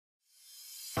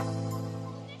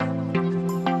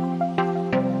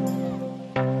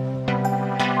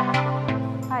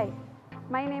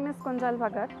Kunjal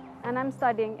Bhagat and I am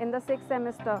studying in the 6th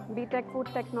semester B.Tech Food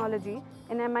Technology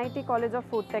in MIT College of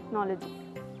Food Technology.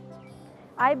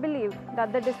 I believe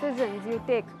that the decisions you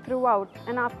take throughout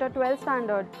and after 12th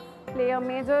standard play a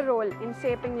major role in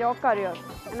shaping your career,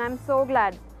 and I am so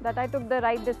glad that I took the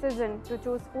right decision to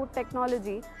choose food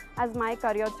technology as my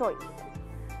career choice.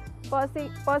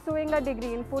 Pursuing a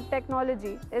degree in food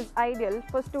technology is ideal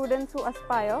for students who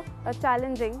aspire a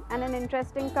challenging and an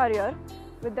interesting career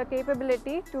with the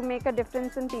capability to make a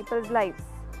difference in people's lives.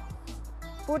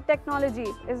 Food technology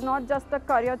is not just a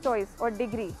career choice or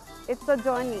degree, it's a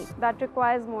journey that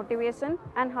requires motivation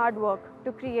and hard work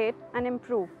to create and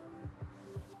improve.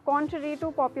 Contrary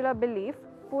to popular belief,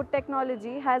 food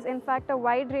technology has in fact a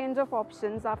wide range of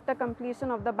options after completion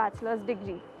of the bachelor's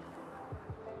degree.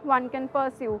 One can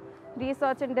pursue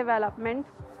research and development,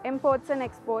 imports and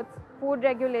exports, food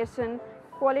regulation,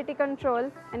 quality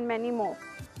control, and many more.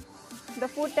 The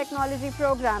food technology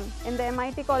program in the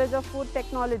MIT College of Food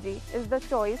Technology is the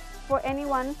choice for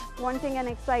anyone wanting an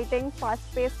exciting,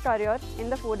 fast-paced career in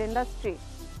the food industry.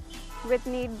 With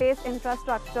need-based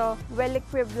infrastructure,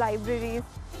 well-equipped libraries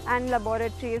and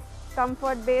laboratories,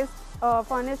 comfort-based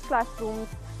furnished classrooms,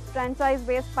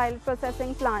 franchise-based pilot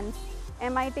processing plants,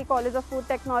 MIT College of Food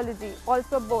Technology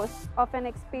also boasts of an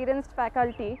experienced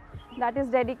faculty that is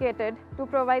dedicated to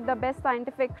provide the best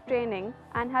scientific training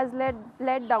and has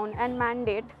led down and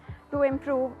mandate to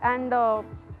improve the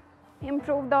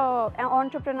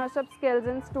entrepreneurship skills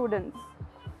in students.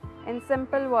 In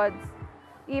simple words,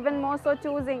 even more so,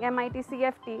 choosing MIT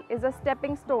CFT is a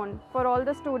stepping stone for all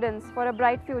the students for a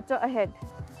bright future ahead.